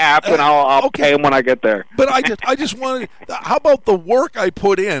my app, and I'll pay him when I get there. But I just wanted. How about the work I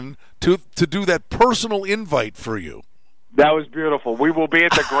put in to do that personal invite for you? That was beautiful. We will be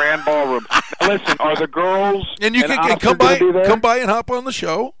at the Grand Ballroom. Now, listen, are the girls and you can come by and hop on the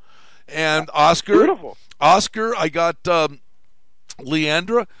show? And Oscar, beautiful. Oscar, I got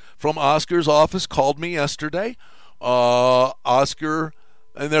Leandra from Oscar's office called me yesterday. Oscar,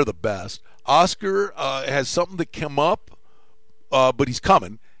 and they're the best. Oscar has something that came up, but he's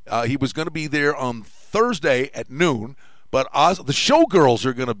coming. He was going to be there on Thursday at noon, but the showgirls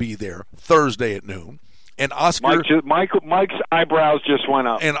are going to be there Thursday at noon. And Oscar, Mike's eyebrows just went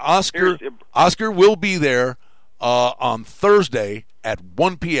up. And Oscar will be there on Thursday at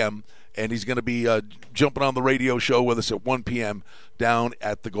 1 p.m., and he's going to be jumping on the radio show with us at 1 p.m. down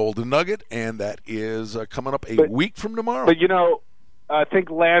at the Golden Nugget, and that is coming up a week from tomorrow. But, I think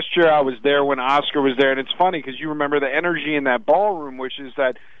last year I was there when Oscar was there, and it's funny because you remember the energy in that ballroom, which is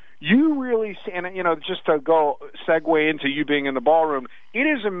that you really – and, just to go segue into you being in the ballroom, it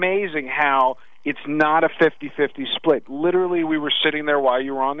is amazing how it's not a 50-50 split. Literally, we were sitting there while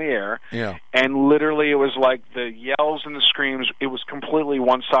you were on the air, and literally it was like the yells and the screams, it was completely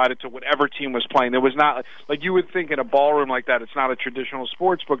one-sided to whatever team was playing. There was not – like you would think in a ballroom like that, it's not a traditional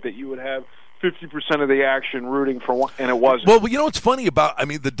sports book that you would have – 50% of the action rooting for one, and it wasn't. Well, what's funny about,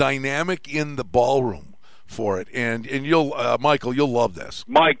 the dynamic in the ballroom for it, and you'll, Michael, you'll love this.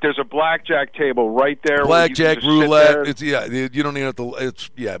 Mike, there's a blackjack table right there. Blackjack, roulette. It's you don't even have to. It's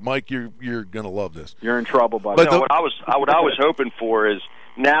Mike, you're gonna love this. You're in trouble, buddy. But what I was hoping for is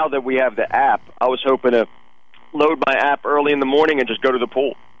now that we have the app, I was hoping to load my app early in the morning and just go to the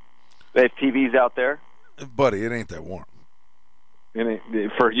pool. They have TVs out there, buddy. It ain't that warm.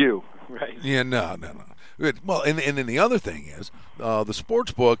 For you. Right. Yeah, no. Well, and then the other thing is, the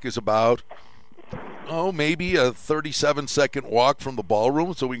sports book is about, maybe a 37-second walk from the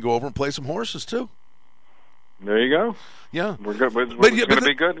ballroom, so we can go over and play some horses too. There you go. Yeah, we're good. It's going to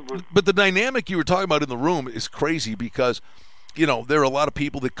be good. But the dynamic you were talking about in the room is crazy because, there are a lot of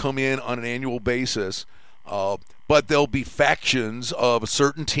people that come in on an annual basis, but there'll be factions of a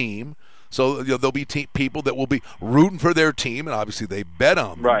certain team. So there'll be people that will be rooting for their team, and obviously they bet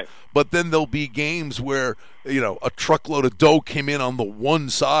on them. Right. But then there'll be games where a truckload of dough came in on the one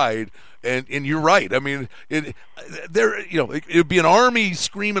side, and you're right. It'd be an army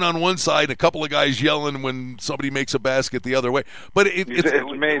screaming on one side and a couple of guys yelling when somebody makes a basket the other way. But it's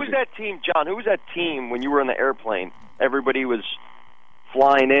amazing. Who was that team, John? Who was that team when you were on the airplane? Everybody was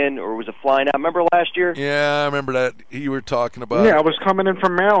flying in, or was it flying out? Remember last year? Yeah, I remember that. You were talking about. Yeah, I was coming in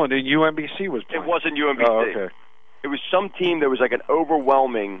from Maryland, and UMBC was playing. It wasn't UMBC. Oh, okay. It was some team that was like an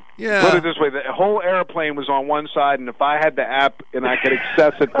overwhelming. Yeah. Put it this way: the whole airplane was on one side, and if I had the app and I could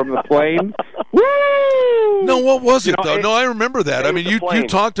access it from the plane, woo! No, what was it though? No, I remember that. You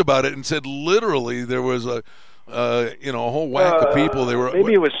talked about it and said literally there was a whole whack of people. They were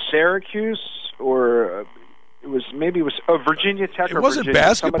maybe it was Syracuse or. It was Virginia Tech. It wasn't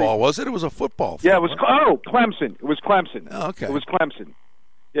basketball, was it? It was a football thing. Yeah, it was. Clemson. It was Clemson. Oh, okay. It was Clemson.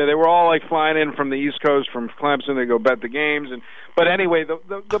 Yeah, they were all like flying in from the East Coast from Clemson. They go bet the games, but anyway,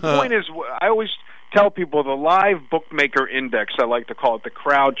 the point is, I always tell people the live bookmaker index. I like to call it the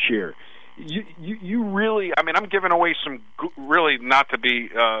crowd cheer. You really. I'm giving away some really, not to be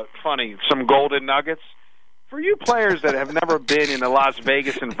funny, some golden nuggets. For you players that have never been in a Las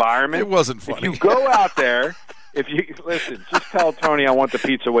Vegas environment, it wasn't funny. If you go out there, listen, just tell Tony I want the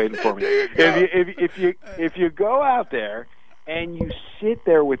pizza waiting for me. If you go out there and you sit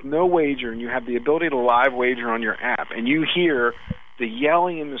there with no wager and you have the ability to live wager on your app and you hear the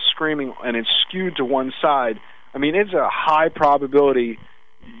yelling and the screaming and it's skewed to one side, it's a high probability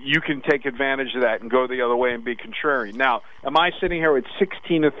you can take advantage of that and go the other way and be contrarian. Now, am I sitting here at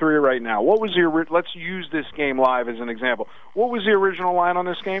 16-3 right now? What was let's use this game live as an example. What was the original line on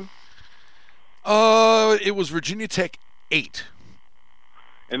this game? It was Virginia Tech 8.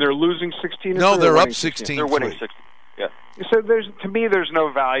 And they're losing 16-3? No, they're up 16. They're winning 16. Yeah. So to me, there's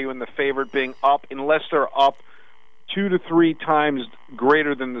no value in the favorite being up unless they're up 2 to 3 times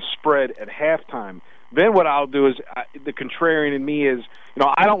greater than the spread at halftime. Then what I'll do is, the contrarian in me is,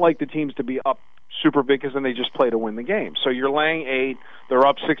 I don't like the teams to be up super big because then they just play to win the game. So you're laying 8, they're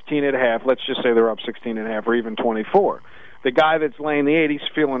up 16 at half. Let's just say they're up 16 at half or even 24. The guy that's laying the 8, he's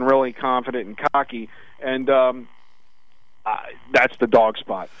feeling really confident and cocky, and that's the dog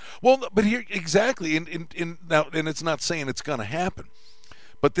spot. Well, but here exactly, now, and it's not saying it's going to happen,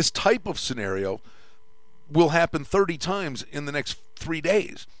 but this type of scenario will happen 30 times in the next 3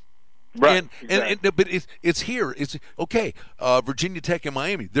 days. Right, but it's here. It's okay. Virginia Tech and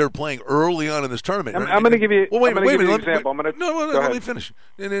Miami, they're playing early on in this tournament. I'm going to give you. Well, wait a minute. Example. Let me finish.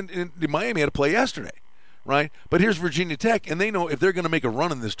 And Miami had to play yesterday, right? But here's Virginia Tech, and they know if they're going to make a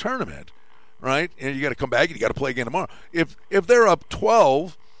run in this tournament, right? And you got to come back and you got to play again tomorrow. If they're up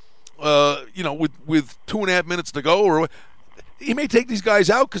 12, with 2.5 minutes to go, or he may take these guys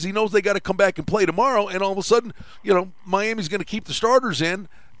out because he knows they got to come back and play tomorrow, and all of a sudden, Miami's going to keep the starters in.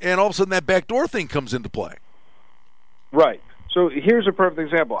 And all of a sudden that backdoor thing comes into play. Right. So here's a perfect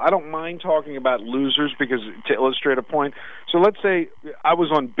example. I don't mind talking about losers because to illustrate a point. So let's say I was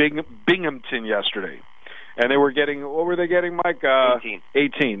on Binghamton yesterday, and they were getting, what were they getting, Mike?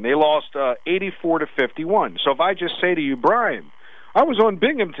 18. They lost 84-51. So if I just say to you, Brian, I was on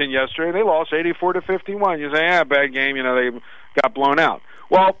Binghamton yesterday, they lost 84-51. You say, bad game, they got blown out.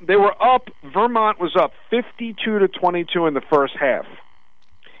 Well, they were up. Vermont was up 52-22 in the first half.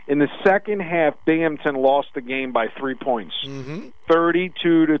 In the second half, Binghamton lost the game by 3 points,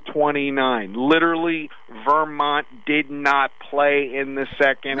 32-29. Literally, Vermont did not play in the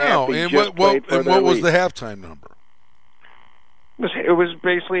second half. No, and what was the halftime number? It was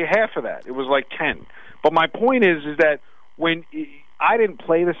basically half of that. It was like 10. But my point is that when I didn't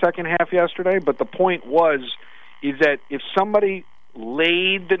play the second half yesterday, but the point is that if somebody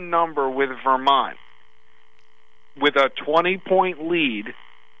laid the number with Vermont with a 20-point lead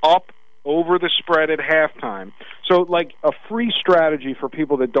up over the spread at halftime, so like a free strategy for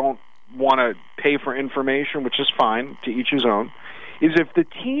people that don't want to pay for information, which is fine, to each his own, is if the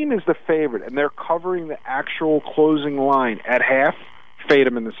team is the favorite and they're covering the actual closing line at half, fade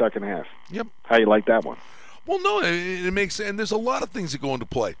them in the second half. Yep. How you like that one? Well, no, it makes sense. And there's a lot of things that go into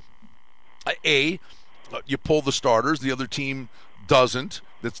play. You pull the starters, the other team doesn't.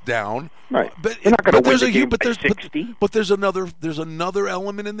 That's down. Right. But they're not going to win the game but by there's 60. But there's another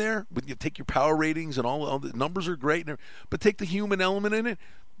element in there. When you take your power ratings and all the numbers are great, but take the human element in it.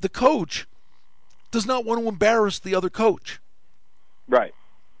 The coach does not want to embarrass the other coach. Right.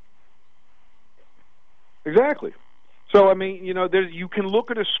 Exactly. So I mean, you can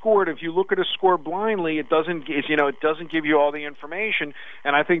look at a score. If you look at a score blindly, it doesn't give you all the information.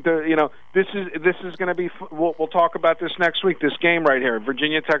 And I think this is going to be. We'll talk about this next week. This game right here,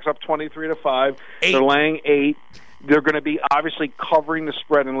 Virginia Tech's up 23-5. They're laying 8. They're going to be obviously covering the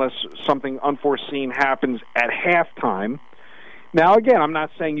spread unless something unforeseen happens at halftime. Now, again, I'm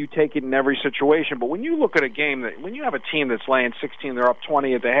not saying you take it in every situation, but when you look at a game when you have a team that's laying 16, they're up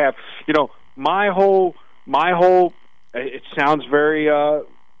 20 at the half. My whole. It sounds very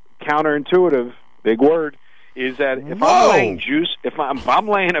counterintuitive. Big word. Is that if I'm laying juice, if I'm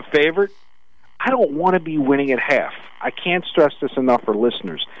laying a favorite, I don't want to be winning at half. I can't stress this enough for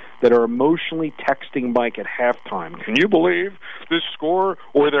listeners that are emotionally texting Mike at halftime. Can you believe this score?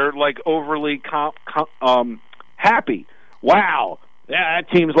 Or they're like overly happy. Wow,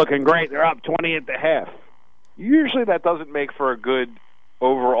 that team's looking great. They're up 20 at the half. Usually that doesn't make for a good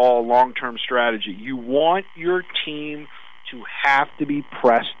overall long-term strategy. You want your team to have to be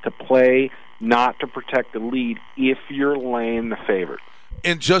pressed to play, not to protect the lead if you're laying the favorite.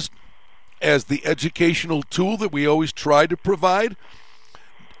 And just as the educational tool that we always try to provide,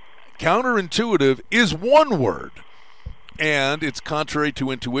 counterintuitive is one word, and it's contrary to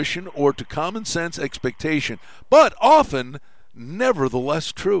intuition or to common sense expectation, but often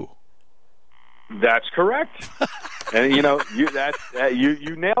nevertheless true. That's correct. And you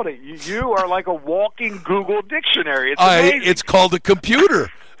nailed it. You are like a walking Google dictionary. It's amazing. It's called a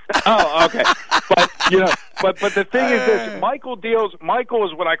computer. Oh, okay. But the thing is this: Michael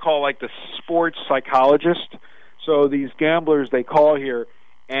is what I call like the sports psychologist. So these gamblers they call here,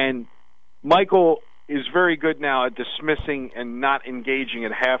 and Michael is very good now at dismissing and not engaging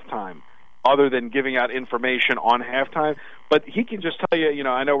at halftime, other than giving out information on halftime. But he can just tell you,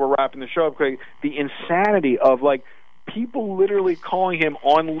 I know we're wrapping the show up quick, the insanity of, like, people literally calling him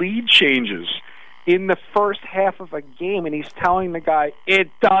on lead changes in the first half of a game, and he's telling the guy, it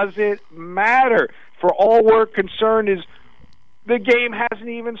doesn't matter. For all we're concerned is the game hasn't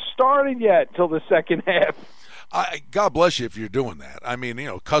even started yet till the second half. God bless you if you're doing that. I mean,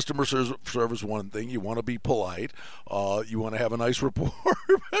 customer service one thing. You want to be polite. You want to have a nice rapport.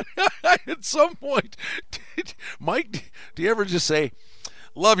 At some point, Mike, do you ever just say,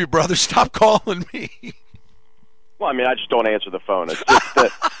 love you, brother, stop calling me? Well, I mean, I just don't answer the phone. It's just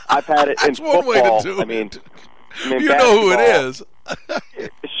that I've had it in football. That's one way to do it. I mean, you know who it is.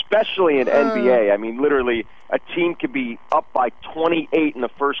 Especially in NBA. I mean, literally, a team could be up by 28 in the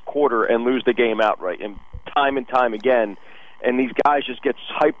first quarter and lose the game outright. And time again, and these guys just get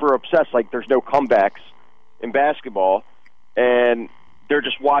hyper obsessed like there's no comebacks in basketball, and they're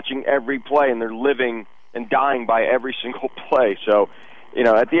just watching every play and they're living and dying by every single play. So,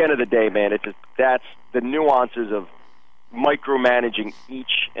 at the end of the day, man, that's the nuances of micromanaging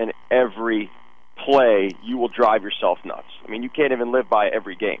each and every play. You will drive yourself nuts. I mean, you can't even live by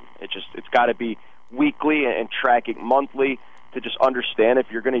every game. It's got to be weekly and tracking monthly to just understand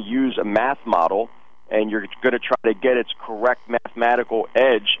if you're going to use a math model and you're going to try to get its correct mathematical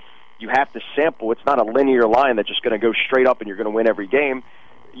edge, you have to sample. It's not a linear line that's just going to go straight up and you're going to win every game.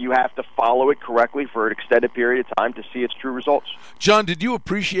 You have to follow it correctly for an extended period of time to see its true results. John, did you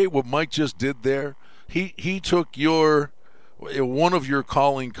appreciate what Mike just did there? He took one of your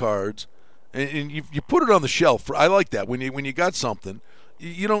calling cards and you put it on the shelf. I like that. When you got something,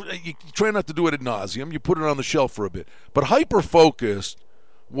 you try not to do it ad nauseum. You put it on the shelf for a bit. But hyper-focused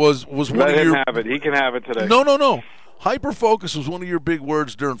was one Let of him your... have it. He can have it today. No. Hyper-focus was one of your big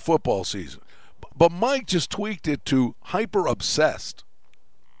words during football season. But Mike just tweaked it to hyper-obsessed.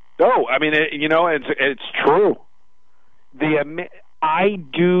 No, I mean, it's true.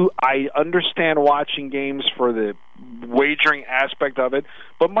 I understand watching games for the wagering aspect of it,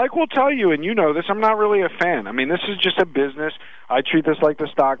 but Mike will tell you, and you know this, I'm not really a fan. I mean, this is just a business. I treat this like the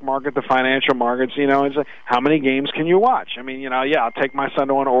stock market, the financial markets. It's like, how many games can you watch? I mean, I'll take my son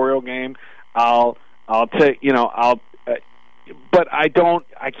to an Oriole game. I'll take, but I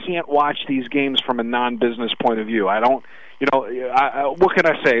can't watch these games from a non-business point of view. I don't. What can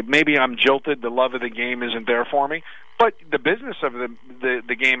I say? Maybe I'm jilted. The love of the game isn't there for me. But the business of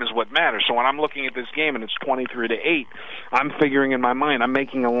the game is what matters. So when I'm looking at this game and it's 23-8, I'm figuring in my mind, I'm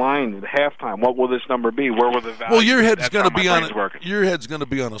making a line at halftime. What will this number be? Where will the value? Well, your head's going to be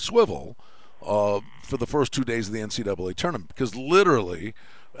on a swivel for the first 2 days of the NCAA tournament, because literally,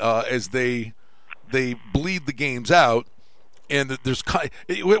 as they bleed the games out, and there's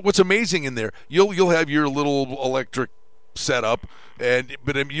what's amazing in there, you'll have your little electric setup,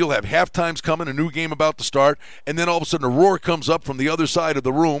 but you'll have half times coming, a new game about to start, and then all of a sudden a roar comes up from the other side of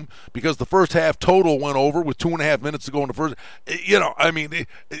the room because the first half total went over with 2.5 minutes to go in the first.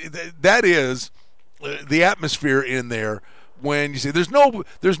 That is the atmosphere in there. When you say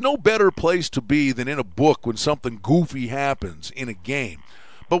there's no better place to be than in a book when something goofy happens in a game.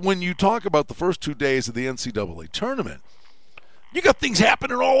 But when you talk about the first 2 days of the NCAA tournament, you got things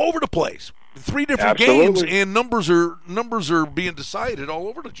happening all over the place. 3 different games, and numbers are being decided all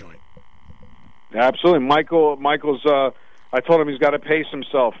over the joint. Absolutely. Michael's I told him he's got to pace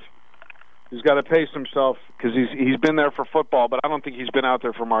himself. He's got to pace himself because he's been there for football, but I don't think he's been out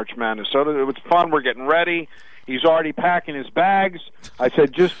there for March Madness. So it was fun. We're getting ready. He's already packing his bags. I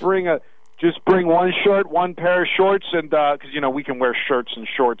said, just bring one shirt, one pair of shorts, and because we can wear shirts and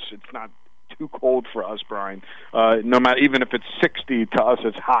shorts. It's not too cold for us, Brian. No matter, even if it's 60 to us,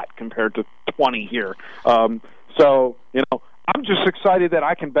 it's hot compared to 20 here. So I'm just excited that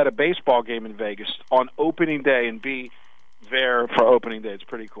I can bet a baseball game in Vegas on opening day and be there for opening day. It's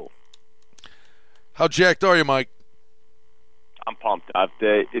pretty cool. How jacked are you, Mike? I'm pumped.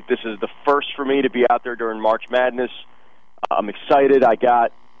 This is the first for me to be out there during March Madness. I'm excited. I'm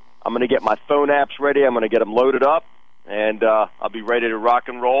going to get my phone apps ready. I'm going to get them loaded up, and I'll be ready to rock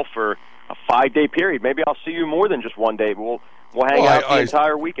and roll for a 5-day period. Maybe I'll see you more than just one day, but we'll hang out the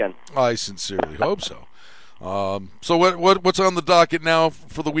entire weekend. I sincerely hope so. So what's on the docket now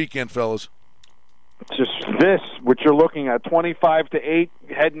for the weekend, fellas? Just this, what you're looking at, 25-8,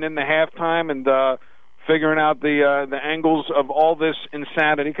 heading into halftime, and figuring out the angles of all this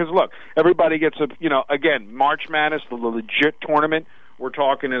insanity. Because look, everybody gets again, March Madness, the legit tournament. We're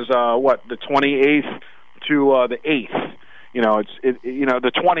talking is the 28th to the 8th.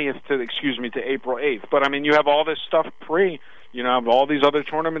 The 20th to April 8th. But I mean, you have all this stuff pre. You have all these other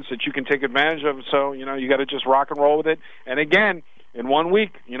tournaments that you can take advantage of. So you got to just rock and roll with it. And again, in 1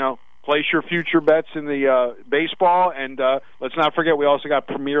 week, place your future bets in the baseball. And let's not forget, we also got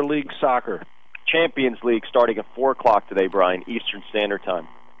Premier League soccer. Champions League starting at 4 o'clock today, Brian, Eastern Standard Time.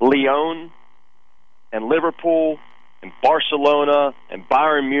 Lyon and Liverpool and Barcelona and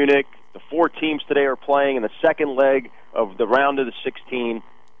Bayern Munich, the 4 teams today are playing in the second leg of the round of the 16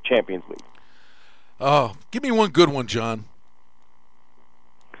 Champions League. Oh, give me one good one, John.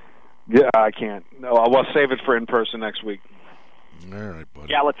 Yeah, I can't. No, I'll save it for in person next week. All right,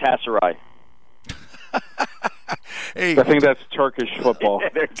 buddy. Galatasaray. Hey, I think that's Turkish football.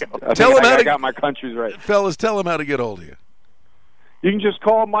 There you go. I got my countries right. Fellas, tell them how to get hold of you. You can just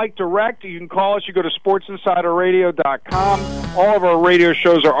call Mike direct. You can call us. You go to sportsinsiderradio.com. All of our radio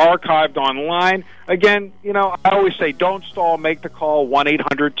shows are archived online. Again, I always say don't stall. Make the call,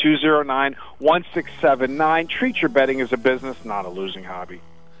 1-800-209-1679. Treat your betting as a business, not a losing hobby.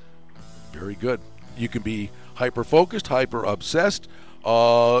 Very good. You can be hyper-focused, hyper-obsessed,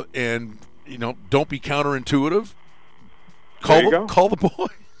 and, don't be counterintuitive. Call the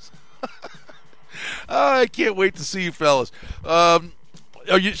boys. I can't wait to see you fellas.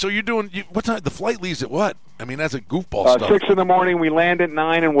 You're doing what time? The flight leaves at what? I mean, that's a goofball stuff. 6 in the morning. We land at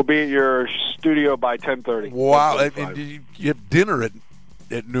 9, and we'll be at your studio by 10:30. Wow! You have dinner at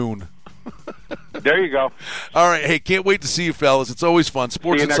noon. There you go. All right. Hey, can't wait to see you fellas. It's always fun.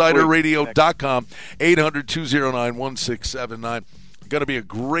 SportsInsiderRadio.com. 800-209-1679. Going to be a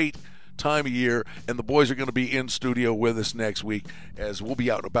great time of year, and the boys are going to be in studio with us next week as we'll be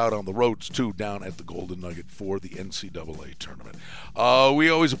out and about on the roads too, down at the Golden Nugget for the NCAA tournament. We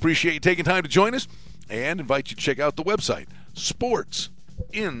always appreciate you taking time to join us and invite you to check out the website,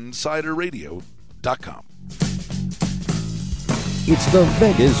 SportsInsiderRadio.com. It's the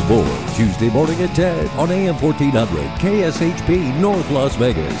Vegas Bowl, Tuesday morning at 10 on AM 1400, KSHP North Las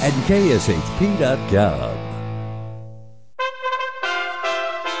Vegas, and KSHP.com.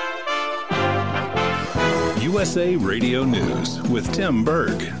 USA Radio News with Tim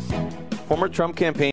Berg. Former Trump campaign